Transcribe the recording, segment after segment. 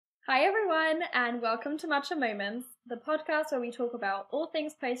Hi everyone, and welcome to Matcha Moments, the podcast where we talk about all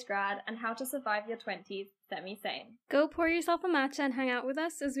things post-grad and how to survive your 20s semi-sane. Go pour yourself a matcha and hang out with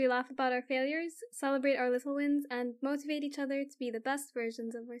us as we laugh about our failures, celebrate our little wins, and motivate each other to be the best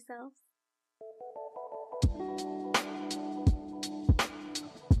versions of ourselves.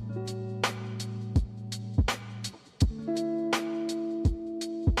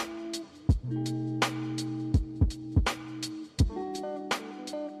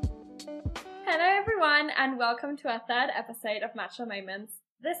 And welcome to our third episode of Matcha Moments.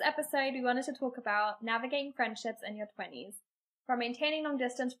 This episode, we wanted to talk about navigating friendships in your 20s, from maintaining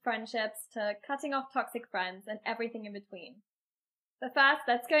long-distance friendships to cutting off toxic friends and everything in between. But first,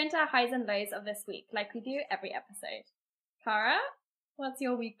 let's go into our highs and lows of this week, like we do every episode. Cara, what's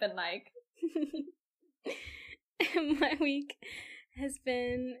your week been like? My week has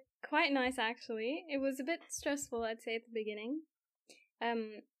been quite nice, actually. It was a bit stressful, I'd say, at the beginning.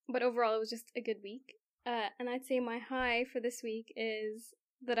 But overall, it was just a good week. And I'd say my high for this week is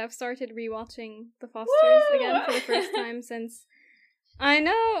that I've started rewatching The Fosters again for the first time since... I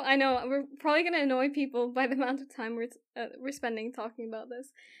know. We're probably going to annoy people by the amount of time we're spending talking about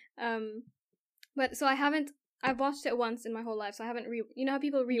this. But so I've watched it once in my whole life, so I haven't you know how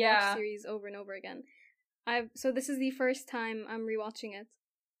people rewatch series over and over again? So this is the first time I'm rewatching it.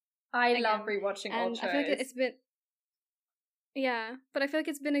 I love rewatching old shows. I feel like it's been... Yeah, but I feel like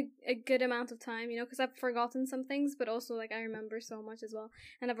it's been a good amount of time, you know, because I've forgotten some things, but also, like, I remember so much as well.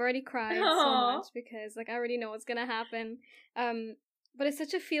 And I've already cried so much because, like, I already know what's gonna happen. But it's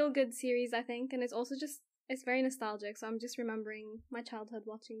such a feel-good series, I think, and it's also just, it's very nostalgic, so I'm just remembering my childhood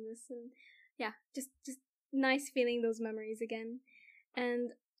watching this, and yeah, just nice feeling those memories again.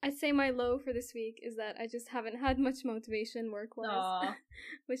 And I'd say my low for this week is that I just haven't had much motivation work-wise,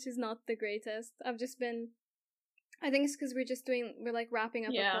 which is not the greatest. I think it's because we're like wrapping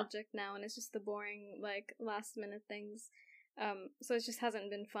up a project now, and it's just the boring, like, last minute things. So it just hasn't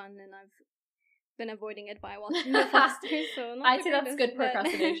been fun, and I've been avoiding it by watching The Fosters. So I'd say that's good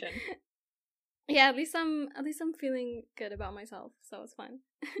procrastination. Yeah, at least I'm feeling good about myself, so it's fine.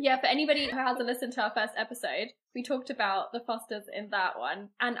 Yeah, for anybody who hasn't listened to our first episode, we talked about The Fosters in that one,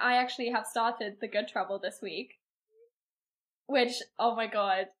 and I actually have started The Good Trouble this week, which, oh my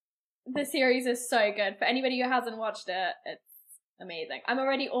god. The series is so good. For anybody who hasn't watched it, it's amazing. I'm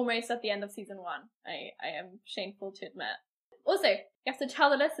already almost at the end of season 1. I am shameful to admit. Also, you have to tell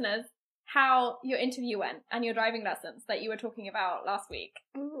the listeners how your interview went and your driving lessons that you were talking about last week.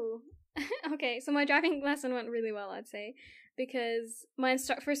 Ooh. Okay, so my driving lesson went really well, I'd say, because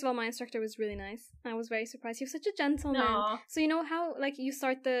first of all, my instructor was really nice. I was very surprised. He was such a gentleman. Aww. So you know how, like, you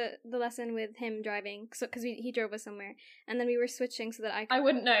start the lesson with him driving, because he drove us somewhere, and then we were switching so that I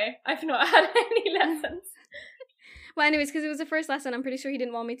wouldn't know. I've not had any lessons. Well, anyways, because it was the first lesson, I'm pretty sure he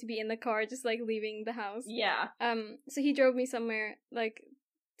didn't want me to be in the car, just, like, leaving the house. Yeah. So he drove me somewhere, like,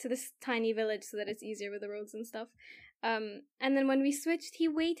 to this tiny village so that it's easier with the roads and stuff. And then when we switched, he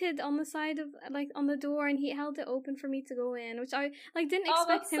waited on the side of, like, on the door, and he held it open for me to go in, which I, like, didn't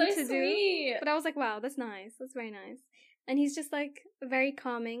expect him to do. But I was like, wow, that's nice. That's very nice. And he's just, like, very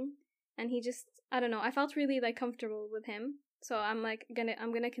calming, and he just, I don't know, I felt really, like, comfortable with him. So I'm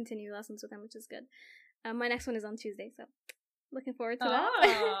gonna continue lessons with him, which is good. My next one is on Tuesday, so looking forward to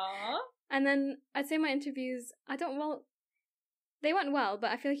that. And then I'd say my interviews, they went well,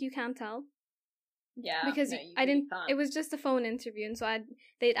 but I feel like you can't tell. Yeah, because I didn't. It was just a phone interview, and so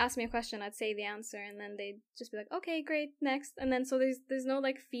they'd ask me a question, I'd say the answer, and then they'd just be like, "Okay, great, next." And then so there's no,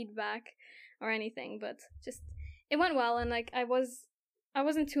 like, feedback or anything, but just it went well, and, like, I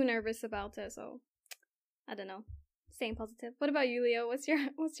wasn't too nervous about it, so I don't know, staying positive. What about you, Leo? What's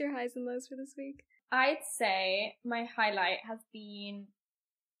your highs and lows for this week? I'd say my highlight has been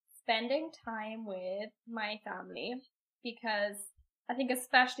spending time with my family, because I think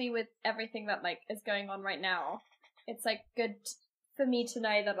especially with everything that, like, is going on right now, it's, like, good for me to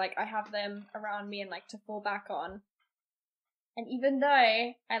know that, like, I have them around me and, like, to fall back on. And even though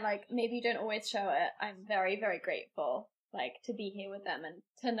I, like, maybe don't always show it, I'm very, very grateful, like, to be here with them and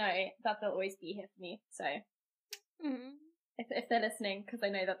to know that they'll always be here for me. So if they're listening, because I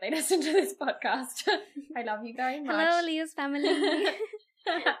know that they listen to this podcast, I love you very much. Hello, Leo's family.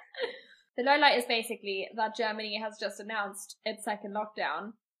 The lowlight is basically that Germany has just announced its second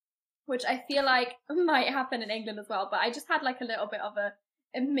lockdown, which I feel like might happen in England as well, but I just had, like, a little bit of a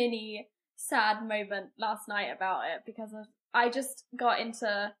mini sad moment last night about it, because I just got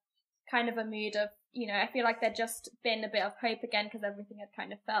into kind of a mood of, you know, I feel like there'd just been a bit of hope again, because everything had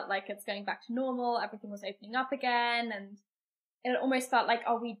kind of felt like it's going back to normal, everything was opening up again, and it almost felt like,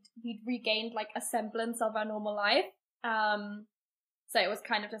 we'd regained, like, a semblance of our normal life. So it was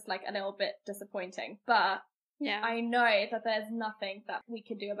kind of just like a little bit disappointing. But Yeah. I know that there's nothing that we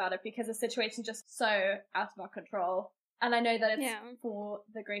can do about it because the situation's just so out of our control. And I know that it's for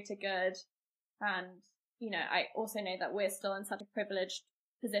the greater good. And, you know, I also know that we're still in such a privileged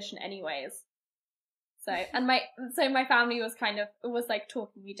position anyways. So, and my family was like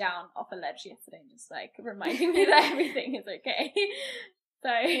talking me down off a ledge yesterday and just like reminding me that everything is okay.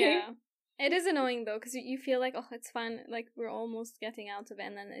 So. Yeah. It is annoying though, because you feel like, oh, it's fine, like we're almost getting out of it,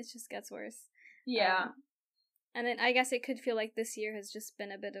 and then it just gets worse. Yeah. And then I guess it could feel like this year has just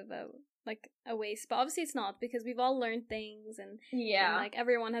been a bit of a waste, but obviously it's not, because we've all learned things, and like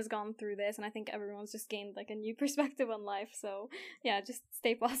everyone has gone through this, and I think everyone's just gained like a new perspective on life. So yeah, just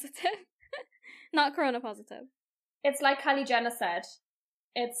stay positive. Not corona positive. It's like Kylie Jenner said,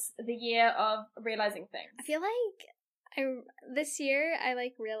 it's the year of realizing things. I feel like this year I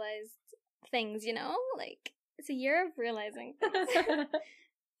like realized things, you know, like it's a year of realizing things.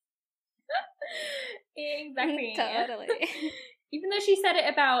 Exactly. Totally. Even though she said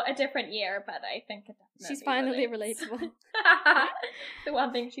it about a different year, but I think it definitely she's finally relatable. The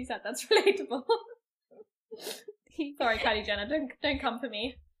one thing she said that's relatable. Sorry, Kylie Jenner, don't come for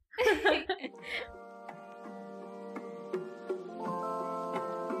me.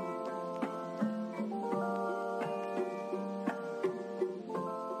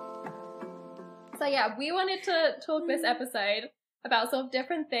 So yeah, we wanted to talk this episode about sort of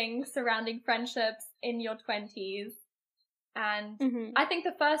different things surrounding friendships in your 20s. And I think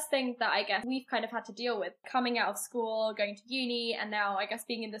the first thing that I guess we've kind of had to deal with coming out of school, going to uni, and now I guess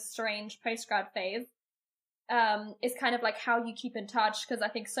being in this strange post-grad phase, is kind of like how you keep in touch, because I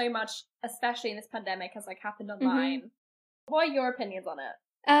think so much, especially in this pandemic, has like happened online. What are your opinions on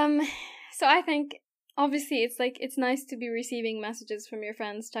it? So I think obviously it's nice to be receiving messages from your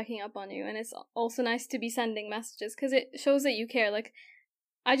friends checking up on you, and it's also nice to be sending messages because it shows that you care. Like,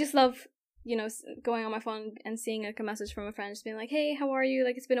 I just love, you know, going on my phone and seeing like a message from a friend just being like, hey, how are you,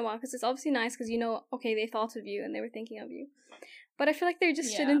 like it's been a while, because it's obviously nice because, you know, okay, they thought of you and they were thinking of you. But I feel like there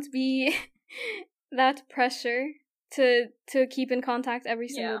just shouldn't be that pressure to keep in contact every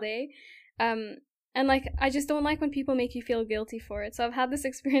single day. And like, I just don't like when people make you feel guilty for it. So I've had this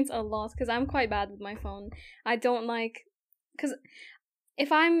experience a lot because I'm quite bad with my phone. I don't like, because if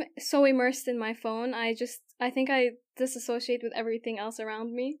I'm so immersed in my phone, I think I disassociate with everything else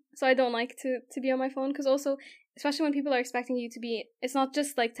around me. So I don't like to be on my phone, because also, especially when people are expecting you to be, it's not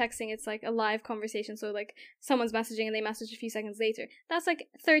just like texting, it's like a live conversation. So like someone's messaging and they message a few seconds later. That's like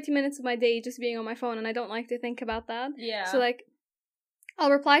 30 minutes of my day just being on my phone, and I don't like to think about that. Yeah. So like, I'll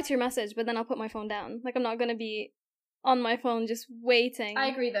reply to your message, but then I'll put my phone down. Like, I'm not going to be on my phone just waiting. I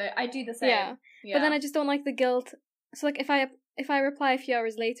agree though. I do the same. Yeah. But then I just don't like the guilt. So like, if I reply a few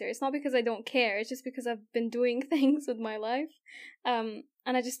hours later, it's not because I don't care, it's just because I've been doing things with my life. And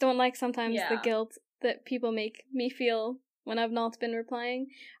I just don't like sometimes the guilt that people make me feel when I've not been replying.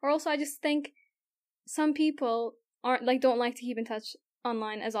 Or also, I just think some people don't like to keep in touch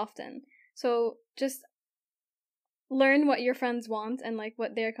online as often. So just learn what your friends want and like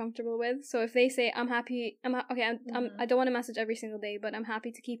what they're comfortable with. So if they say, I don't want to message every single day, but I'm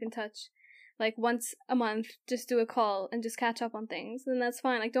happy to keep in touch like once a month, just do a call and just catch up on things, then that's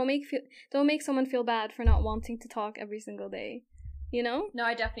fine. Like, don't make someone feel bad for not wanting to talk every single day, you know? No,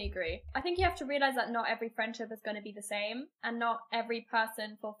 I definitely agree. I think you have to realize that not every friendship is going to be the same, and not every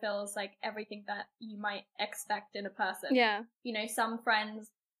person fulfills like everything that you might expect in a person. Yeah. You know, some friends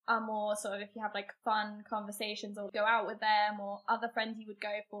are more sort of, if you have like fun conversations or go out with them, or other friends you would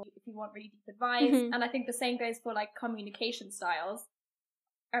go for if you want really deep advice. And I think the same goes for like communication styles.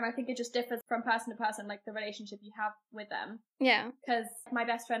 And I think it just differs from person to person, like the relationship you have with them. Yeah. Because my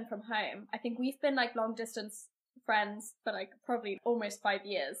best friend from home, I think we've been like long distance friends for like probably almost 5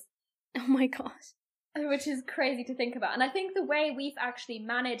 years. Oh my gosh. Which is crazy to think about. And I think the way we've actually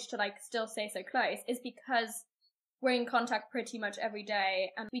managed to like still stay so close is because we're in contact pretty much every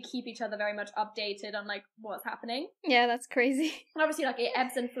day, and we keep each other very much updated on like what's happening. Yeah, that's crazy. And obviously like it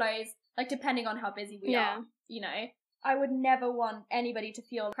ebbs and flows, like depending on how busy we are, you know. I would never want anybody to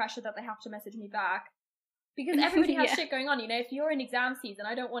feel pressure that they have to message me back, because everybody has shit going on, you know. If you're in exam season,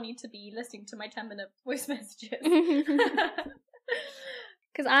 I don't want you to be listening to my 10-minute voice messages.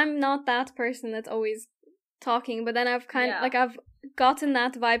 Because I'm not that person that's always talking, but then I've I've gotten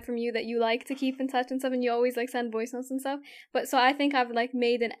that vibe from you that you like to keep in touch and stuff, and you always like send voice notes and stuff. But so I think I've like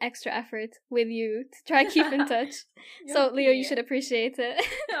made an extra effort with you to try keep in touch. So Leo, you should appreciate it.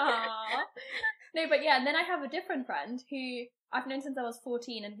 Aww. No, but yeah, and then I have a different friend who I've known since I was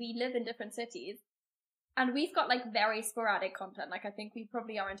 14, and we live in different cities. And we've got like very sporadic content. Like I think we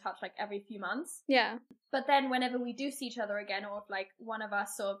probably are in touch like every few months. Yeah. But then whenever we do see each other again, or if like one of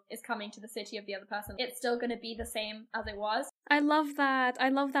us sort of is coming to the city of the other person, it's still going to be the same as it was. I love that. I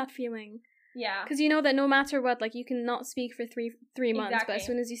love that feeling. Yeah. Because you know that no matter what, like you can not speak for three months, Exactly. but as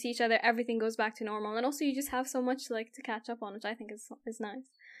soon as you see each other, everything goes back to normal. And also you just have so much like to catch up on, which I think is nice.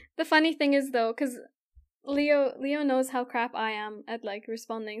 The funny thing is though, because Leo knows how crap I am at like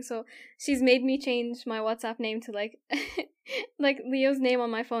responding, so she's made me change my WhatsApp name to like like Leo's name on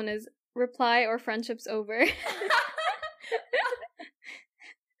my phone is reply or friendships over. Oh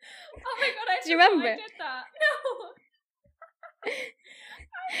my god, Do you remember? I did that. No.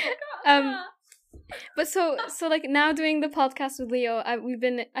 I forgot that. But so like now doing the podcast with Leo, I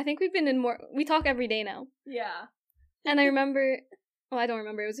think we've been in more, we talk every day now. Yeah. And I remember, well, I don't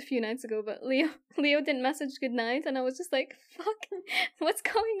remember, it was a few nights ago, but Leo didn't message goodnight, and I was just like, fuck, what's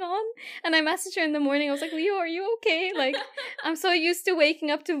going on? And I messaged her in the morning, I was like, Leo, are you okay? Like, I'm so used to waking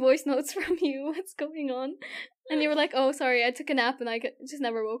up to voice notes from you, what's going on? And you were like, oh, sorry, I took a nap and I just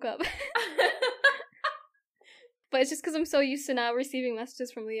never woke up. But it's just because I'm so used to now receiving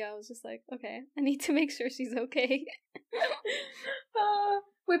messages from Leo, I was just like, okay, I need to make sure she's okay.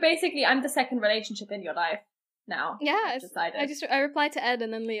 I'm the second relationship in your life now. Yeah, I replied to Ed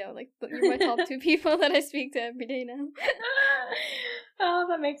and then Leo, like, you're my top two people that I speak to every day now. Oh,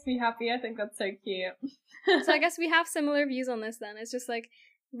 that makes me happy. I think that's so cute. So I guess we have similar views on this then. It's just like,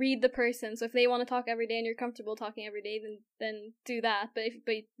 read the person. So if they want to talk every day and you're comfortable talking every day, then do that. But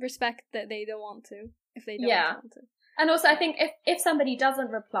respect that they don't want to. If they don't want to. And also I think if somebody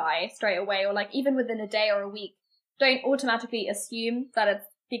doesn't reply straight away, or like even within a day or a week, don't automatically assume that it's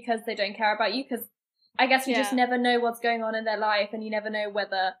because they don't care about you, because I guess you just never know what's going on in their life, and you never know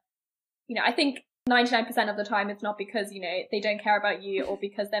whether, I think 99% of the time it's not because, they don't care about you or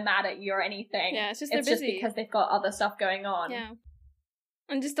because they're mad at you or anything. Yeah, it's just because they've got other stuff going on. Yeah.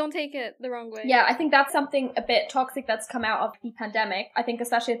 And just don't take it the wrong way. Yeah, I think that's something a bit toxic that's come out of the pandemic. I think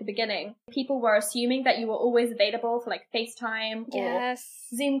especially at the beginning, people were assuming that you were always available for like FaceTime or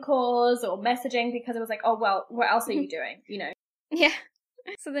Zoom calls or messaging, because it was like, oh, well, what else are you doing? Yeah.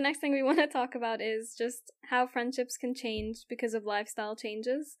 So the next thing we want to talk about is just how friendships can change because of lifestyle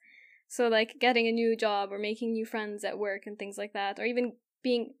changes. So like getting a new job or making new friends at work and things like that, or even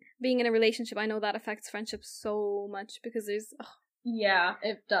being in a relationship. I know that affects friendships so much because there's... Yeah,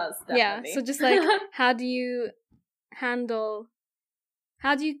 it does, definitely. Yeah, so just like, how do you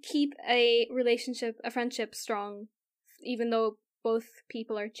keep a friendship strong, even though both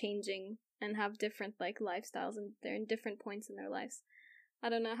people are changing and have different like lifestyles and they're in different points in their lives? I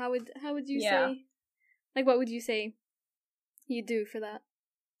don't know, how would you say, like, what would you say you do for that?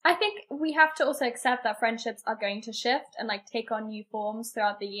 I think we have to also accept that friendships are going to shift and like take on new forms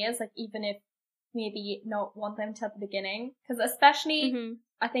throughout the years, like even if maybe not want them to at the beginning, because especially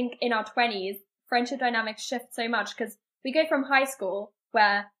I think in our 20s friendship dynamics shift so much, because we go from high school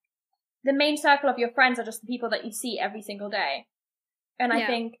where the main circle of your friends are just the people that you see every single day, and I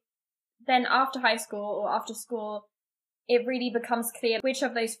think then after high school or after school it really becomes clear which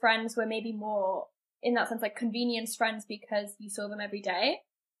of those friends were maybe more in that sense like convenience friends because you saw them every day,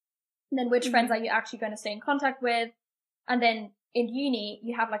 and then which friends are you actually going to stay in contact with. And then in uni,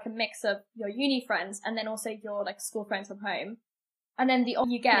 you have like a mix of your uni friends and then also your like school friends from home. And then the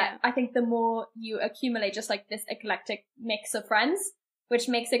older you get, I think the more you accumulate just like this eclectic mix of friends, which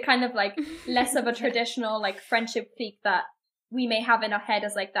makes it kind of like less of a traditional like friendship clique that we may have in our head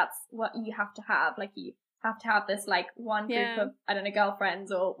as like, that's what you have to have. Like you have to have this like one group of, I don't know,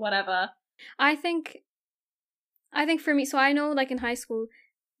 girlfriends or whatever. I think for me, so I know like in high school,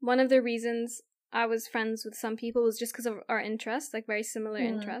 one of the reasons I was friends with some people was just because of our interests, like very similar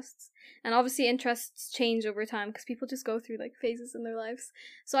interests. And obviously interests change over time because people just go through like phases in their lives.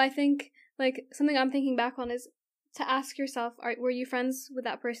 So I think like something I'm thinking back on is to ask yourself, were you friends with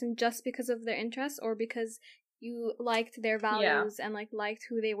that person just because of their interests or because you liked their values and like liked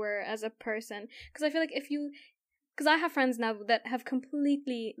who they were as a person? Because I feel like because I have friends now that have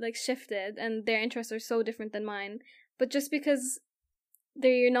completely like shifted and their interests are so different than mine, but just because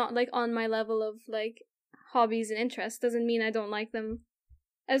they're not like on my level of like hobbies and interests doesn't mean I don't like them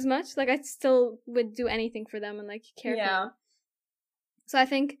as much. Like I still would do anything for them and like care for them. So I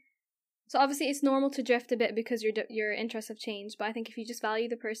think, so obviously it's normal to drift a bit because your interests have changed, but I think if you just value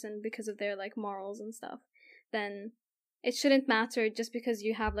the person because of their like morals and stuff, then it shouldn't matter just because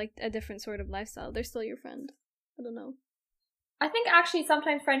you have like a different sort of lifestyle. They're still your friend. I don't know. I think actually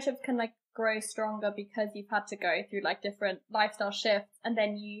sometimes friendships can like grow stronger because you've had to go through like different lifestyle shifts, and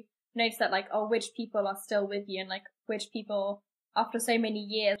then you notice that like, oh, which people are still with you and like which people after so many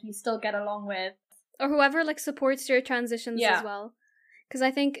years you still get along with. or whoever like supports your transitions Yeah. as well. Because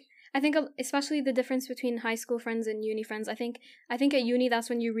I think especially the difference between high school friends and uni friends. I think at uni that's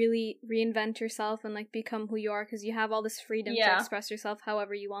when you really reinvent yourself and like become who you are, because you have all this freedom to express yourself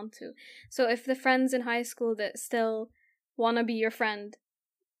however you want to. So if the friends in high school that still want to be your friend,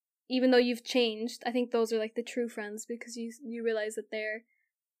 even though you've changed, I think those are like the true friends, because you realize that they're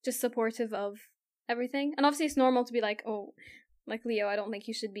just supportive of everything. And obviously it's normal to be like, oh, like, Leo, I don't think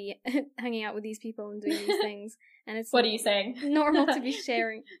you should be hanging out with these people and doing these things. And it's what are you saying? Normal to be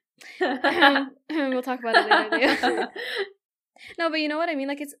sharing. We'll talk about it later, Leo. No, but you know what I mean?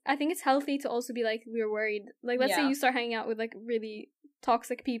 Like, I think it's healthy to also be like, we're worried. Like, let's say you start hanging out with like really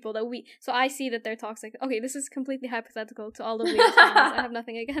toxic people so I see that they're toxic. Okay, this is completely hypothetical to all of Leo's fans. I have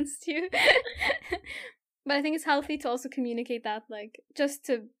nothing against you. But I think it's healthy to also communicate that, like, just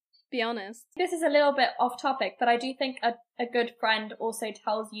to be honest. This is a little bit off topic, but I do think a good friend also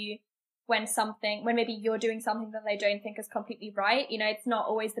tells you when maybe you're doing something that they don't think is completely right. You know, it's not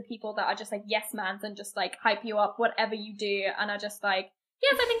always the people that are just like yes mans and just like hype you up whatever you do and are just like,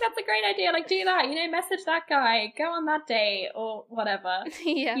 yes, I think that's a great idea, like do that, you know, message that guy, go on that date or whatever.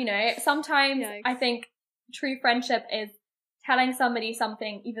 Yeah. You know, sometimes Yikes. I think true friendship is telling somebody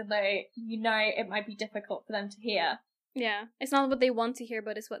something even though you know it might be difficult for them to hear. Yeah, it's not what they want to hear,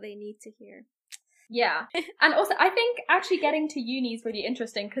 but it's what they need to hear. Yeah. And also, I think actually getting to uni is really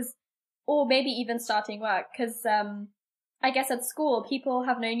interesting or maybe even starting work, because I guess at school, people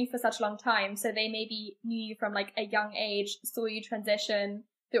have known you for such a long time, so they maybe knew you from like a young age, saw you transition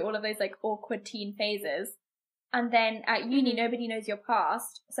through all of those like awkward teen phases. And then at uni, nobody knows your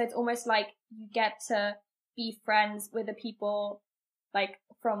past, so it's almost like you get to be friends with the people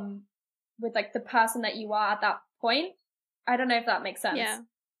with the person that you are at that point. I don't know if that makes sense. Yeah.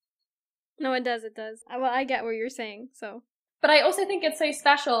 No, it does. Well, I get what you're saying, so. But I also think it's so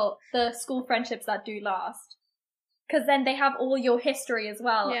special, the school friendships that do last. Because then they have all your history as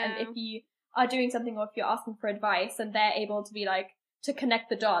well. Yeah. And if you are doing something or if you're asking for advice, and they're able to be like, to connect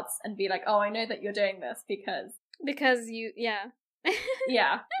the dots and be like, oh, I know that you're doing this because yeah.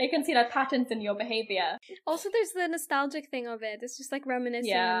 Yeah, they can see like patterns in your behavior. Also, there's the nostalgic thing of it. It's just like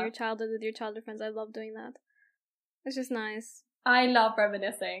reminiscing on your childhood with your childhood friends. I love doing that. It's just nice. I love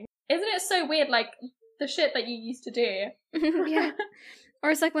reminiscing. Isn't it so weird, like, the shit that you used to do? Yeah. Or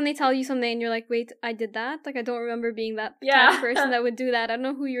it's like when they tell you something and you're like, wait, I did that? Like, I don't remember being that kind of person that would do that. I don't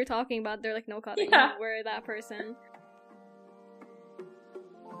know who you're talking about. They're like, no, Cotton, you were that person.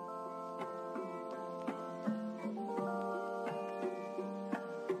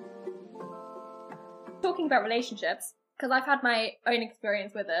 Talking about relationships, because I've had my own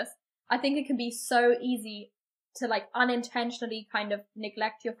experience with this, I think it can be so easy to like unintentionally kind of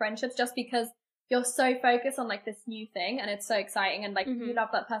neglect your friendships just because you're so focused on like this new thing and it's so exciting and like you love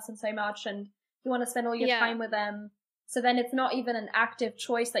that person so much and you want to spend all your time with them. So then it's not even an active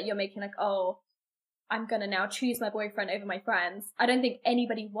choice that you're making, like, oh, I'm gonna now choose my boyfriend over my friends. I don't think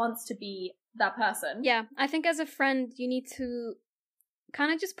anybody wants to be that person. Yeah, I think as a friend you need to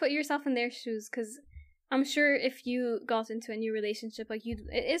kind of just put yourself in their shoes, because I'm sure if you got into a new relationship, like it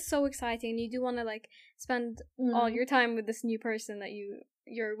is so exciting and you do want to like spend all your time with this new person that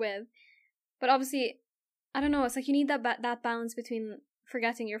you're with. But obviously, I don't know, it's like you need that balance between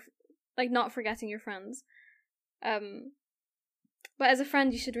not forgetting your friends. But as a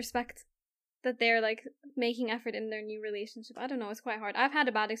friend, you should respect that they're like making effort in their new relationship. I don't know, it's quite hard. I've had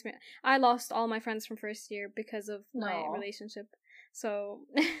a bad experience. I lost all my friends from first year because of my relationship. So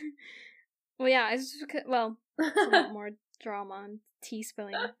well, yeah, it's just it's a lot more drama and tea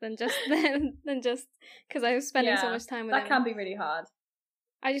spilling than just because I was spending so much time with them. That can be really hard.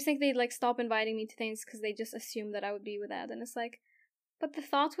 I just think they'd like stop inviting me to things because they just assumed that I would be with Ed, and it's like, but the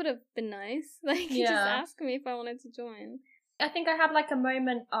thought would have been nice. Like, you just ask me if I wanted to join. I think I had like a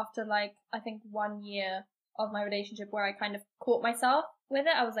moment after like I think 1 year of my relationship where I kind of caught myself with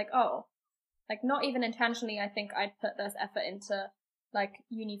it. I was like, oh, like not even intentionally. I think I'd put this effort into like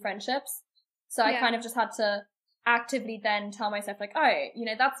uni friendships. So I kind of just had to actively then tell myself like, oh, you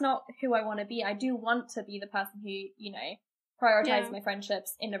know, that's not who I want to be. I do want to be the person who, you know, prioritizes my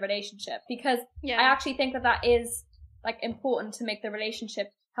friendships in a relationship, because I actually think that is like important to make the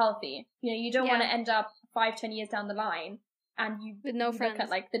relationship healthy. You know, you don't want to end up 5-10 years down the line and you with no friends. Look at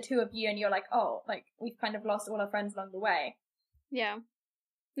like the two of you and you're like, oh, like we've kind of lost all our friends along the way. Yeah.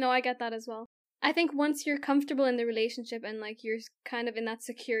 No, I get that as well. I think once you're comfortable in the relationship and like you're kind of in that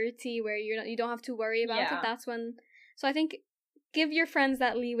security where you don't have to worry about it, that's when. So I think give your friends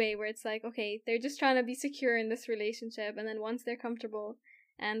that leeway where it's like, okay, they're just trying to be secure in this relationship, and then once they're comfortable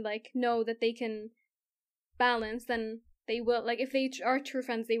and like know that they can balance, then they will, like if they are true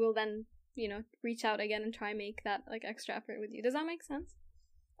friends, they will then reach out again and try and make that like extra effort with you. Does that make sense?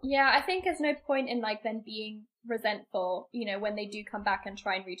 Yeah, I think there's no point in like then being resentful, when they do come back and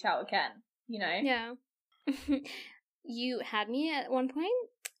try and reach out again, Yeah. You had me at one point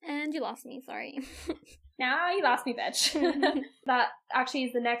and you lost me, sorry. Now you lost me, bitch. That actually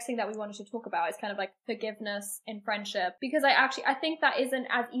is the next thing that we wanted to talk about, is kind of like forgiveness in friendship, because I think that isn't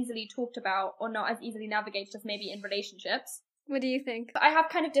as easily talked about, or not as easily navigated as maybe in relationships. What do you think? I have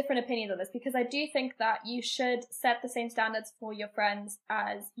kind of different opinions on this, because I do think that you should set the same standards for your friends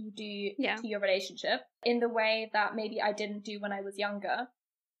as you do to your relationship, in the way that maybe I didn't do when I was younger.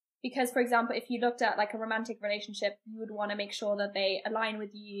 Because, for example, if you looked at like a romantic relationship, you would want to make sure that they align with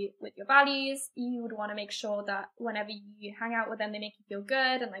you, with your values. You would want to make sure that whenever you hang out with them, they make you feel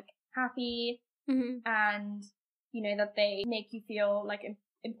good and like happy. Mm-hmm. And, that they make you feel like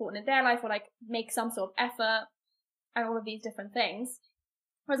important in their life, or like make some sort of effort, and all of these different things.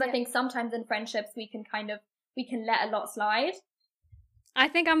 Whereas I think sometimes in friendships, we can let a lot slide. I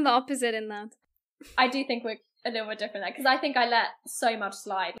think I'm the opposite in that. I do think we're a little bit different there, because I think I let so much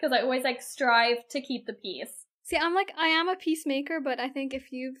slide, because I always like strive to keep the peace. See, I am a peacemaker, but I think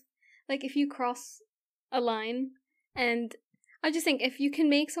if you cross a line, and I just think if you can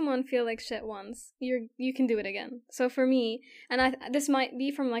make someone feel like shit once, you can do it again. So for me, and this might be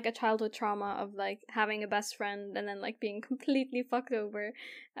from like a childhood trauma of like having a best friend and then like being completely fucked over.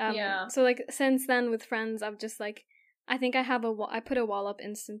 So like since then with friends, I've just like, I think I put a wall up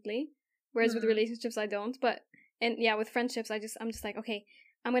instantly, whereas with relationships I don't. But with friendships I'm just like, okay,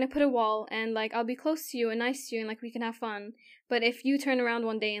 I'm gonna put a wall, and like I'll be close to you and nice to you and like we can have fun. But if you turn around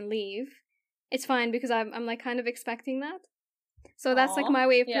one day and leave, it's fine, because I'm like kind of expecting that. So that's like my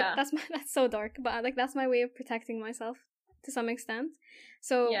way of that's so dark, but like that's my way of protecting myself to some extent.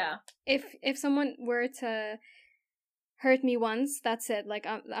 So if someone were to hurt me once, that's it. Like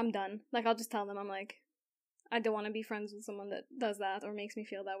I'm done. Like I'll just tell them, I'm like, I don't want to be friends with someone that does that or makes me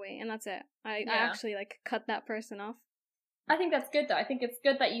feel that way, and that's it. I actually like cut that person off. I think that's good though. I think it's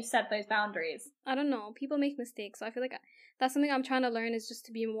good that you set those boundaries. I don't know. People make mistakes, so I feel like that's something I'm trying to learn, is just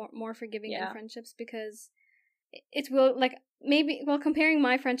to be more forgiving in friendships, because comparing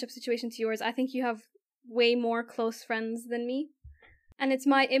my friendship situation to yours, I think you have way more close friends than me, and it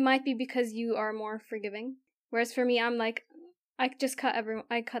might be because you are more forgiving, whereas for me, I'm like, I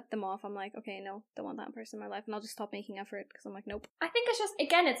cut them off. I'm like, okay, no, don't want that person in my life, and I'll just stop making effort, because I'm like, nope. I think it's just,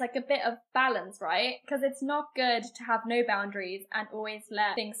 again, it's like a bit of balance, right? Because it's not good to have no boundaries and always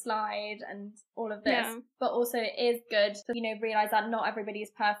let things slide and all of this. But also it is good to, realize that not everybody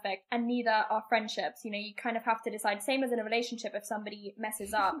is perfect, and neither are friendships. You kind of have to decide, same as in a relationship, if somebody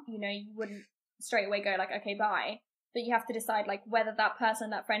messes up, you wouldn't straight away go like, okay, bye. But you have to decide like whether that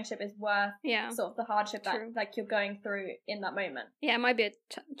person, that friendship is worth sort of the hardship that like you're going through in that moment. Yeah, it might be a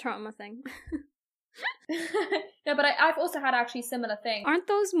trauma thing. No, but I've also had actually similar things. Aren't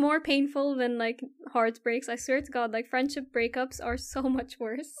those more painful than like heartbreaks? I swear to God, like friendship breakups are so much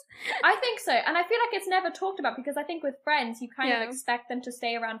worse. I think so, and I feel like it's never talked about, because I think with friends you kind of expect them to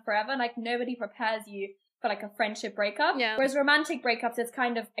stay around forever, like nobody prepares you for like a friendship breakup. Yeah. Whereas romantic breakups, it's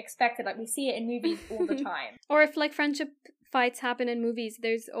kind of expected. Like we see it in movies all the time. Or if like friendship fights happen in movies,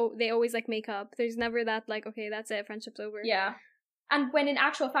 they always like make up. There's never that like, okay, that's it, friendship's over. Yeah. And when in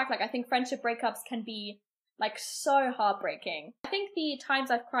actual fact, like I think friendship breakups can be like so heartbreaking. I think the times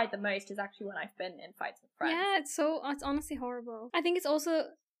I've cried the most is actually when I've been in fights with friends. Yeah, it's honestly horrible. I think it's also,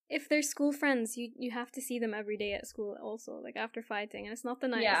 if they're school friends, you have to see them every day at school also, like after fighting, and it's not the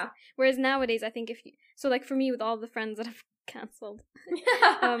nicest. Yeah. Whereas nowadays, I think so like for me with all the friends that I've cancelled,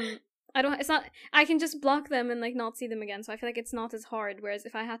 I can just block them and like not see them again, so I feel like it's not as hard, whereas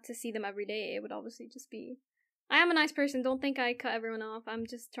if I had to see them every day, it would obviously just be, I am a nice person, don't think I cut everyone off, I'm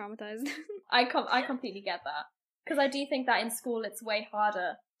just traumatized. I completely get that, because I do think that in school it's way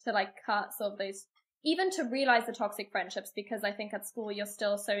harder to like cut sort of those, even to realize the toxic friendships, because I think at school you're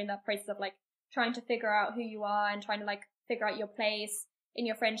still so in that process of like trying to figure out who you are and trying to like figure out your place in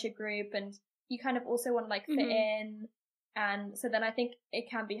your friendship group, and you kind of also want to like fit in, and so then I think it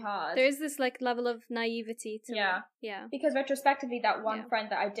can be hard. There is this like level of naivety to it. Because retrospectively, that one friend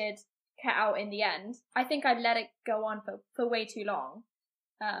that I did cut out in the end, I think I let it go on for way too long,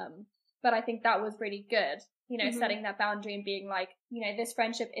 but I think that was really good, setting that boundary and being like, this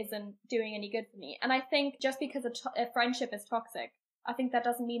friendship isn't doing any good for me. And I think just because a friendship is toxic, I think that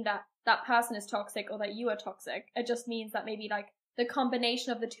doesn't mean that that person is toxic or that you are toxic. It just means that maybe like the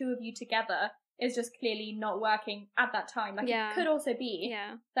combination of the two of you together is just clearly not working at that time. Like it could also be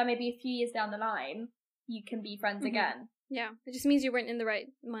that maybe a few years down the line you can be friends again. Yeah, it just means you weren't in the right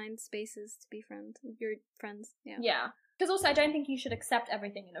mind spaces to be friends. You're friends. Yeah. because also I don't think you should accept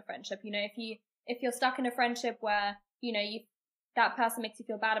everything in a friendship. You know, if you're stuck in a friendship where, you know, that person makes you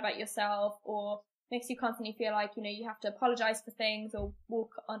feel bad about yourself, or makes you constantly feel like, you know, you have to apologize for things or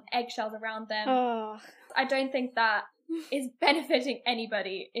walk on eggshells around them. I don't think that is benefiting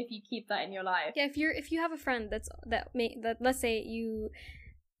anybody if you keep that in your life. Yeah, if you have a friend that let's say you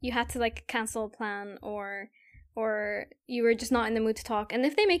had to like cancel a plan, or you were just not in the mood to talk, and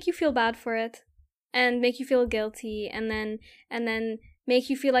if they make you feel bad for it and make you feel guilty, and then make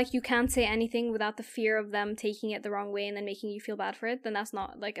you feel like you can't say anything without the fear of them taking it the wrong way and then making you feel bad for it, then that's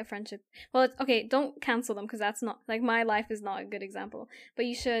not like a friendship. Well, it's okay, don't cancel them, because that's not like, my life is not a good example, but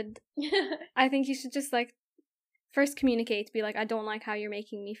you should I think you should just like first communicate, be like, I don't like how you're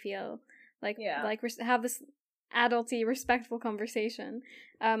making me feel, like have this adulty respectful conversation,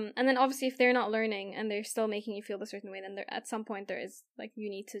 and then obviously if they're not learning and they're still making you feel a certain way, then at some point there is like, you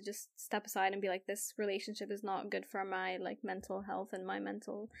need to just step aside and be like, this relationship is not good for my like mental health and my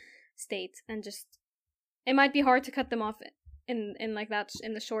mental state, and just, it might be hard to cut them off in like that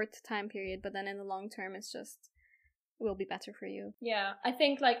in the short time period, but then in the long term it's just will be better for you. Yeah, I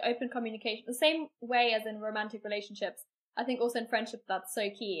think like open communication, the same way as in romantic relationships, I think also in friendship that's so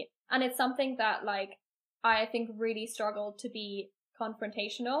key. And it's something that like I think really struggled to be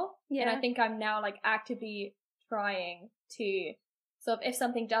confrontational. Yeah. And I think I'm now like actively trying to sort of, if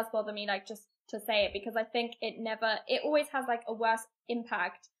something does bother me, like just to say it, because I think it always has like a worse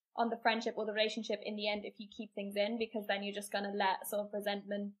impact on the friendship or the relationship in the end if you keep things in, because then you're just going to let sort of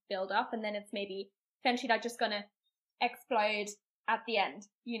resentment build up, and then it's maybe potentially like just going to explode at the end,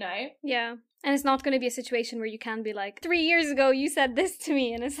 you know? Yeah. And it's not going to be a situation where you can be like, 3 years ago you said this to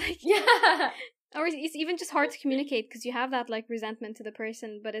me, and it's like, yeah. Or it's even just hard to communicate because you have that like resentment to the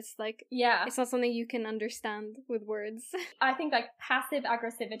person, but it's like, yeah, it's not something you can understand with words. I think like passive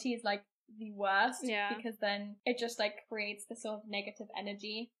aggressivity is like the worst, yeah, because then it just like creates this sort of negative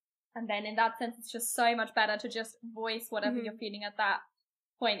energy, and then in that sense it's just so much better to just voice whatever you're feeling at that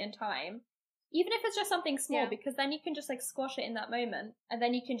point in time, even if it's just something small, because then you can just like squash it in that moment, and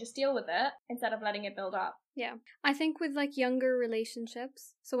then you can just deal with it instead of letting it build up. Yeah, I think with like younger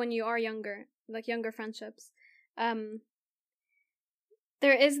relationships, so when you are younger, like younger friendships,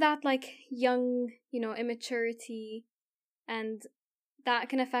 there is that like young, you know, immaturity, and that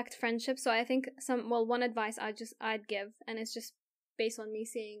can affect friendships. So I think one advice I'd give, and it's just based on me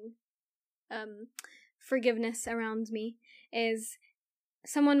seeing forgiveness around me, is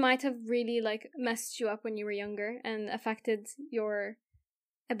someone might have really like messed you up when you were younger and affected your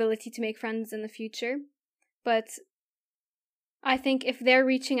ability to make friends in the future. But I think if they're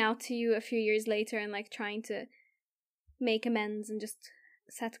reaching out to you a few years later and like trying to make amends and just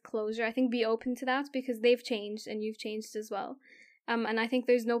set closure, I think be open to that, because they've changed and you've changed as well. And I think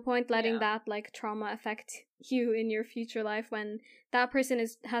there's no point letting that like trauma affect you in your future life when that person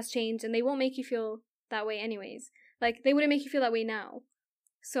has changed, and they won't make you feel that way anyways. Like, they wouldn't make you feel that way now.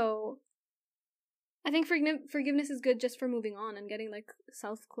 So I think forgiveness is good just for moving on and getting like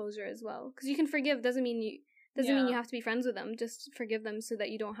self-closure as well. Because you can forgive doesn't mean you have to be friends with them. Just forgive them so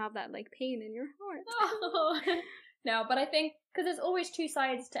that you don't have that like pain in your heart. No, but I think, because there's always two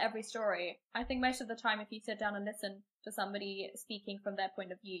sides to every story, I think most of the time if you sit down and listen to somebody speaking from their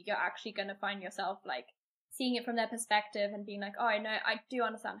point of view, you're actually going to find yourself like seeing it from their perspective and being like, oh, I know, I do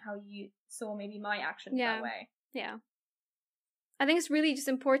understand how you saw maybe my actions that way. Yeah. I think it's really just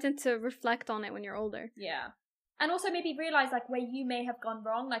important to reflect on it when you're older. Yeah. And also maybe realize like where you may have gone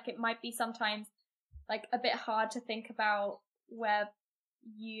wrong. Like, it might be sometimes like a bit hard to think about where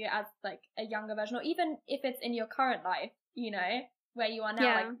you as like a younger version, or even if it's in your current life, you know, where you are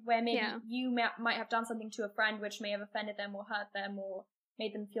now, like where maybe you might have done something to a friend which may have offended them or hurt them or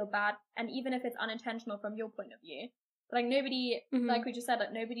made them feel bad. And even if it's unintentional from your point of view, like nobody, like we just said,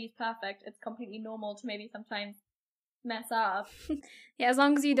 like nobody's perfect. It's completely normal to maybe sometimes mess up. Yeah, as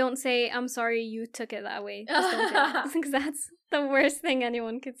long as you don't say, I'm sorry you took it that way. Just don't say it. Because that's the worst thing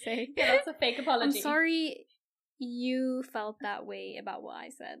anyone could say. Yeah, that's a fake apology. I'm sorry you felt that way about what I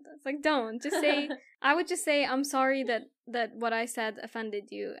said. It's like, don't. Just say, I would just say, I'm sorry that what I said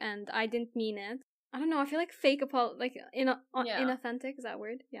offended you and I didn't mean it. I don't know, I feel like fake inauthentic, is that a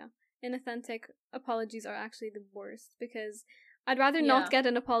word? Yeah. Inauthentic apologies are actually the worst, because I'd rather not get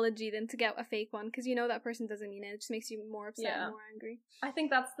an apology than to get a fake one, because you know that person doesn't mean it. It just makes you more upset and more angry. I think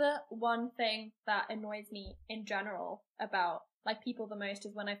that's the one thing that annoys me in general about like people the most,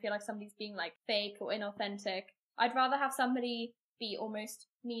 is when I feel like somebody's being like fake or inauthentic. I'd rather have somebody be almost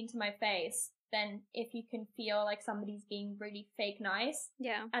mean to my face than if you can feel like somebody's being really fake nice.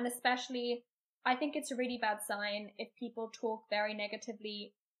 Yeah. And especially, I think it's a really bad sign if people talk very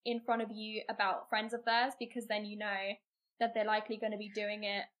negatively in front of you about friends of theirs, because then you know that they're likely going to be doing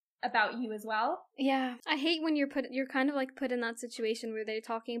it about you as well. Yeah, I hate when you're kind of like put in that situation where they're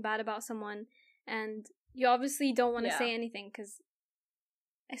talking bad about someone, and you obviously don't want to say anything because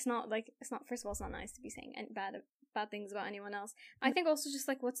it's not first of all, it's not nice to be saying bad things about anyone else. I think also just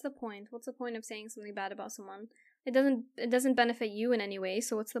like, what's the point? What's the point of saying something bad about someone? It doesn't benefit you in any way,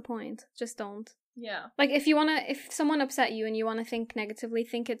 so what's the point? Just don't. Yeah. Like, if someone upset you and you want to think negatively,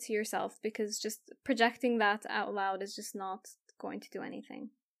 think it to yourself, because just projecting that out loud is just not going to do anything.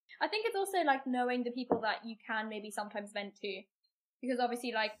 I think it's also like knowing the people that you can maybe sometimes vent to, because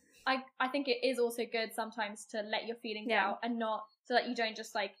obviously like I think it is also good sometimes to let your feelings out, and not so that you don't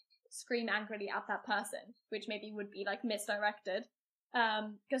just like scream angrily at that person, which maybe would be like misdirected.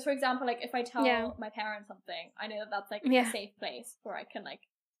 Because for example, like if I tell my parents something, I know that that's like a safe place where I can like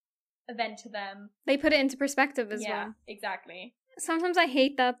vent to them. They put it into perspective as well. Yeah, exactly. Sometimes I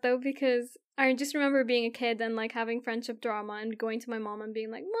hate that though, because I just remember being a kid and like having friendship drama and going to my mom and being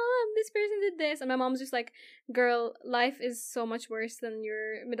like, Mom, this person did this, and my mom's just like, girl, life is so much worse than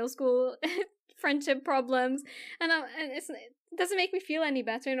your middle school friendship problems, and it doesn't make me feel any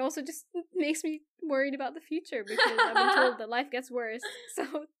better, and also just makes me worried about the future because I've been told that life gets worse. So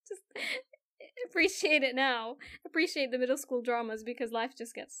just appreciate it now. Appreciate the middle school dramas, because life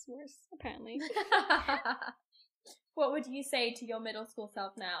just gets worse, apparently. What would you say to your middle school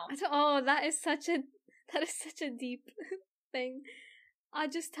self now? That is such a deep thing. I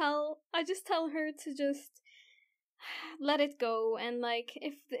just tell her to just let it go, and like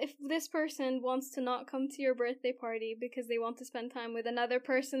if this person wants to not come to your birthday party because they want to spend time with another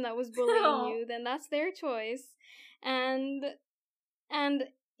person that was bullying you, then that's their choice, and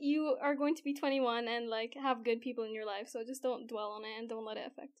you are going to be 21 and like have good people in your life, so just don't dwell on it and don't let it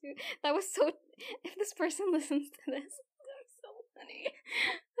affect you. That was so, if this person listens to this, that's so funny.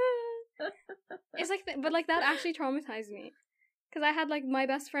 It's like but like that actually traumatized me, because I had like my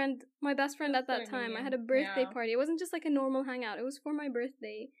best friend at that time. I had a birthday party. It wasn't just like a normal hangout, it was for my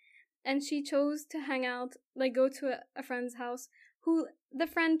birthday, and she chose to hang out, like go to a friend's house, who the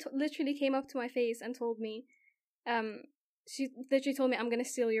friend literally came up to my face and told me, she literally told me, I'm gonna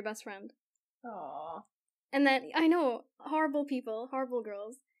steal your best friend. Aww. And then, I know, horrible people, horrible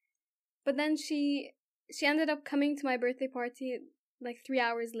girls. But then she ended up coming to my birthday party like 3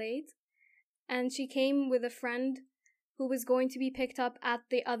 hours late. And she came with a friend who was going to be picked up at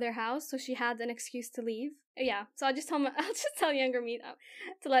the other house, so she had an excuse to leave. Yeah, so I'll just tell younger me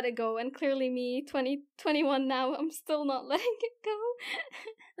to let it go. And clearly me, 21 now, I'm still not letting it go.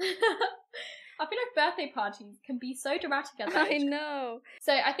 I feel like birthday parties can be so dramatic at that age. I know.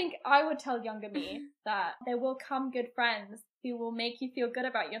 So I think I would tell younger me that there will come good friends who will make you feel good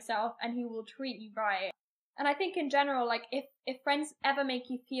about yourself and who will treat you right. And I think in general, like if friends ever make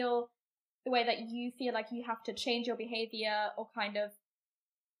you feel the way that you feel like you have to change your behavior or kind of,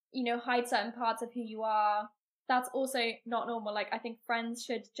 you know, hide certain parts of who you are, that's also not normal. Like I think friends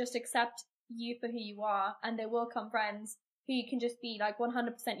should just accept you for who you are, and there will come friends who you can just be like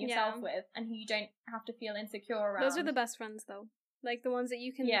 100% yourself with, and who you don't have to feel insecure around. Those are the best friends though. Like the ones that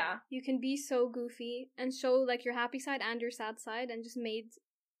you can be so goofy and show like your happy side and your sad side, and just made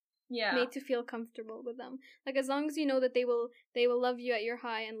to feel comfortable with them. Like as long as you know that they will love you at your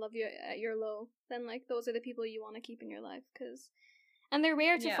high and love you at your low, then like those are the people you want to keep in your life. And they're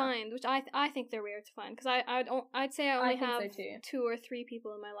rare to find, which I think they're rare to find, because I'd say I only have so 2 or 3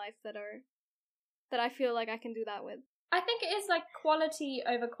 people in my life that I feel like I can do that with. I think it is like quality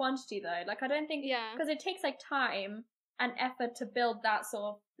over quantity though. Like I don't think, because it takes like time and effort to build that sort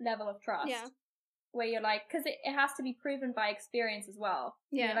of level of trust. Yeah. Where you're like, because it has to be proven by experience as well.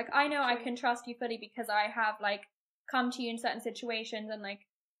 Yeah. You know, like I know I can trust you fully because I have like come to you in certain situations and like,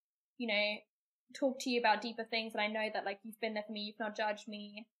 you know, talk to you about deeper things, and I know that like you've been there for me, you've not judged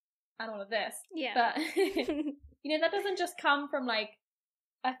me and all of this. Yeah. But you know, that doesn't just come from like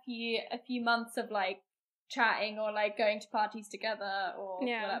a few months of like chatting or like going to parties together or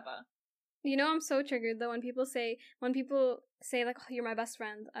whatever. You know, I'm so triggered though when people say like, oh, you're my best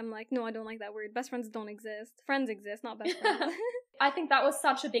friend. I'm like, no, I don't like that word. Best friends don't exist. Friends exist, not best friends. I think that was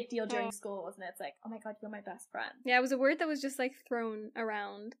such a big deal during school, wasn't it? It's like, oh my god, you're my best friend. Yeah, it was a word that was just like thrown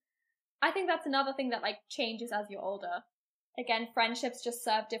around. I think that's another thing that like changes as you're older. Again, friendships just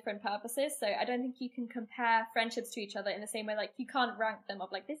serve different purposes, so I don't think you can compare friendships to each other in the same way. Like, you can't rank them of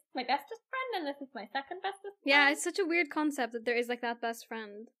like, this is my bestest friend and this is my second bestest friend. Yeah, it's such a weird concept that there is like that best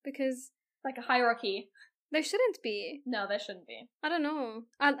friend, because like a hierarchy. There shouldn't be. No, there shouldn't be. I don't know.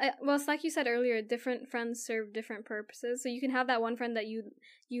 Well, it's like you said earlier, different friends serve different purposes. So you can have that one friend that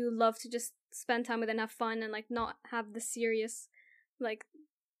you love to just spend time with and have fun and like not have the serious like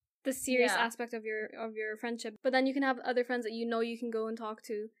the serious aspect of your friendship. But then you can have other friends that you know you can go and talk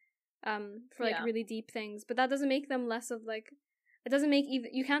to for like really deep things. But that doesn't make them less of like, it doesn't make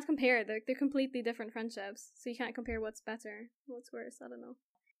even, you can't compare. They're completely different friendships. So you can't compare what's better, what's worse. I don't know.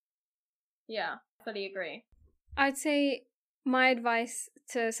 Yeah, fully agree. I'd say my advice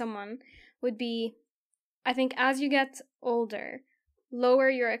to someone would be, I think as you get older, lower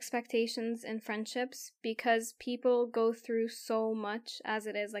your expectations in friendships, because people go through so much as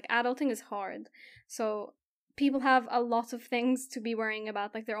it is. Like, adulting is hard. So people have a lot of things to be worrying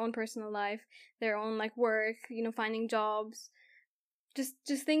about, like their own personal life, their own like work, you know, finding jobs,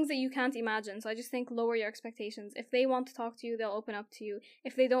 just things that you can't imagine. So I just think lower your expectations. If they want to talk to you, they'll open up to you.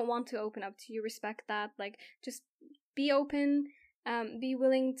 If they don't want to open up to you, respect that. Like, just be open, be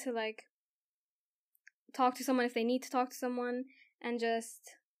willing to like talk to someone if they need to talk to someone, and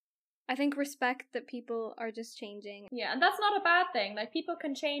just, I think, respect that people are just changing. Yeah, and that's not a bad thing. Like, people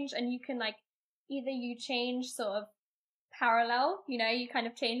can change, and you can like, either you change sort of parallel, you know, you kind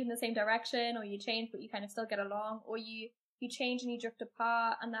of change in the same direction, or you change but you kind of still get along, or you change and you drift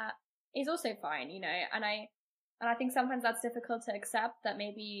apart, and that is also fine, you know. And I think sometimes that's difficult to accept, that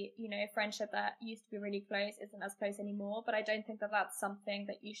maybe, you know, a friendship that used to be really close isn't as close anymore. But I don't think that that's something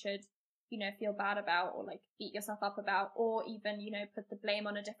that you should, you know, feel bad about, or like beat yourself up about, or even, you know, put the blame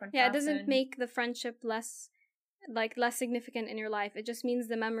on a different person. It doesn't make the friendship less significant in your life. It just means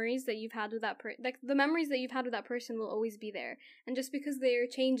the memories that you've had with that the memories that you've had with that person will always be there. And just because they're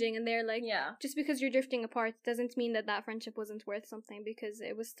changing and they're like, just because you're drifting apart doesn't mean that that friendship wasn't worth something, because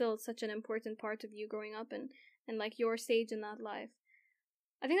it was still such an important part of you growing up and like your stage in that life.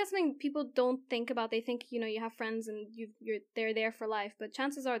 I think that's something people don't think about. They think, you know, you have friends and they're there for life, but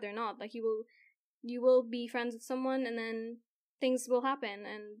chances are they're not. Like, you will be friends with someone, and then things will happen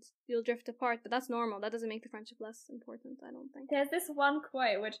and you'll drift apart, but that's normal. That doesn't make the friendship less important, I don't think. There's this one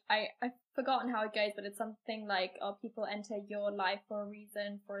quote, which I've forgotten how it goes, but it's something like, oh, people enter your life for a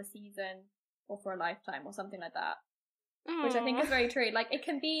reason, for a season, or for a lifetime, or something like that. Aww. Which I think is very true. Like, it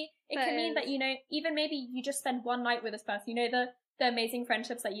can mean that, you know, even maybe you just spend one night with this person, you know, the amazing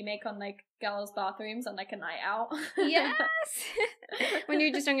friendships that you make on like girls' bathrooms on like a night out. Yes. When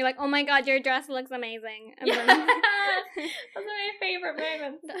you're just young, you're like, oh my god, your dress looks amazing. And then... That's my favorite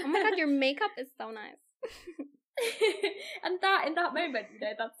moment. Oh my god, your makeup is so nice. And in that moment, you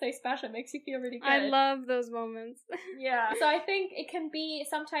know, that's so special. It makes you feel really good. I love those moments. Yeah. So I think it can be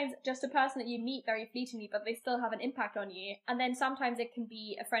sometimes just a person that you meet very fleetingly, but they still have an impact on you. And then sometimes it can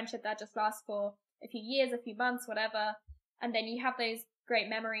be a friendship that just lasts for a few years, a few months, whatever. And then you have those great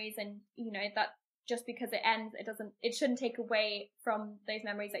memories, and, you know, that just because it ends, it shouldn't take away from those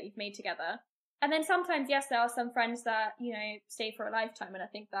memories that you've made together. And then sometimes, yes, there are some friends that, you know, stay for a lifetime, and I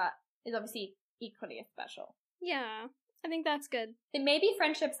think that is obviously equally as special. Yeah, I think that's good. Then maybe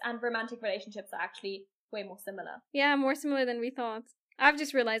friendships and romantic relationships are actually way more similar. Yeah, more similar than we thought. I've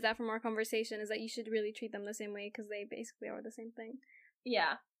just realized that from our conversation, is that you should really treat them the same way, because they basically are the same thing.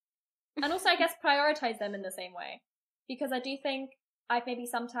 Yeah. And also, I guess, prioritize them in the same way. Because I do think I've maybe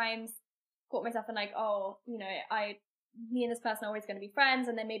sometimes caught myself in like, oh, you know, me and this person are always going to be friends,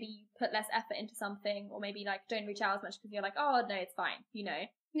 and then maybe you put less effort into something, or maybe like don't reach out as much because you're like, oh no, it's fine, you know.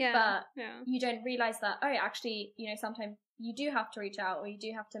 Yeah. But you don't realize that, oh, actually, you know, sometimes you do have to reach out, or you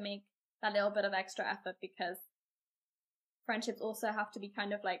do have to make that little bit of extra effort, because friendships also have to be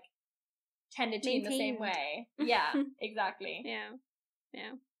kind of like tended to in the same way. Yeah, exactly.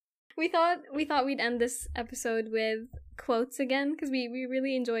 Yeah. We thought we'd end this episode with quotes again, because we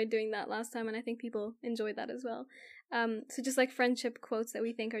really enjoyed doing that last time, and I think people enjoyed that as well. So just like friendship quotes that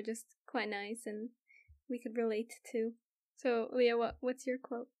we think are just quite nice and we could relate to. So Leah, what's your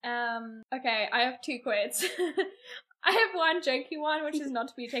quote? Okay, I have two quotes. I have one jokey one, which is not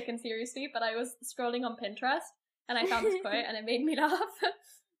to be taken seriously, but I was scrolling on Pinterest and I found this quote and it made me laugh.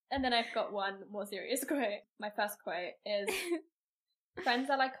 And then I've got one more serious quote. My first quote is, friends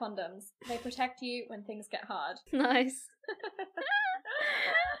are like condoms. They protect you when things get hard. Nice.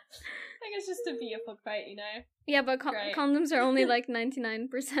 I think it's just a beautiful quote, you know? Yeah, but condoms are only like 99%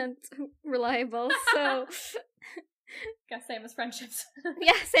 reliable, so... Guess same as friendships.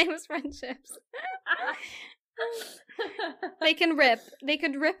 Yeah, same as friendships. They can rip. They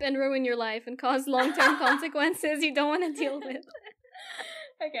could rip and ruin your life and cause long-term consequences you don't want to deal with.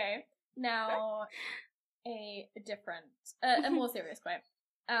 Okay, now a more serious quote.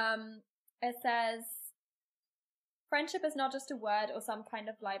 It says, friendship is not just a word or some kind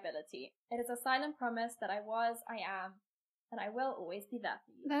of liability. It is a silent promise that I am, and I will always be there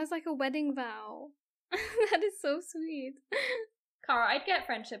for you. That is like a wedding vow. That is so sweet. Cara, I'd get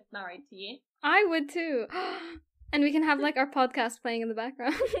friendship married to you. I would too. And we can have like our podcast playing in the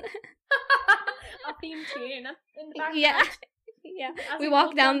background. Our theme tune in the background. Yeah. Yeah. As We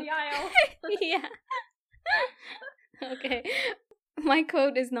walk down the aisle. Yeah. Okay. My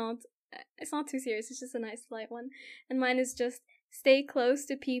quote is not, it's not too serious, it's just a nice light one. And mine is just, stay close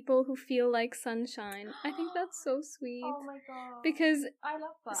to people who feel like sunshine. I think that's so sweet. Oh my god. Because, I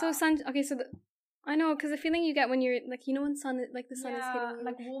love that. so I know, because the feeling you get when you're, like, you know when the sun is hitting you,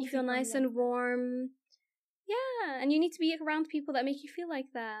 like you feel nice and warm. Yeah, and you need to be around people that make you feel like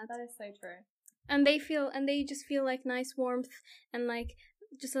that. That is so true. And they just feel like nice warmth and like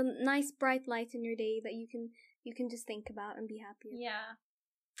just a nice bright light in your day that you can just think about and be happy about. Yeah.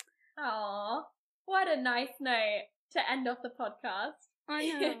 Aww. What a nice note to end off the podcast. I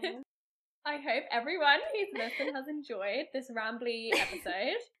know. I hope everyone who's listened has enjoyed this rambly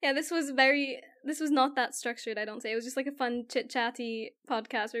episode. Yeah, this was not that structured, I don't say. It was just like a fun chit-chatty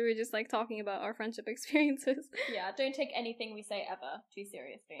podcast where we were just like talking about our friendship experiences. Yeah, don't take anything we say ever too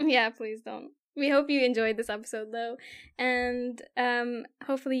seriously. Yeah, please don't. We hope you enjoyed this episode though. And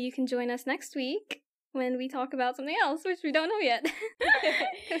hopefully you can join us next week when we talk about something else, which we don't know yet.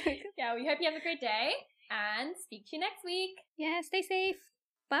 Yeah, we hope you have a great day and speak to you next week. Yeah, stay safe.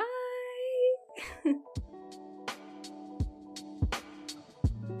 Bye.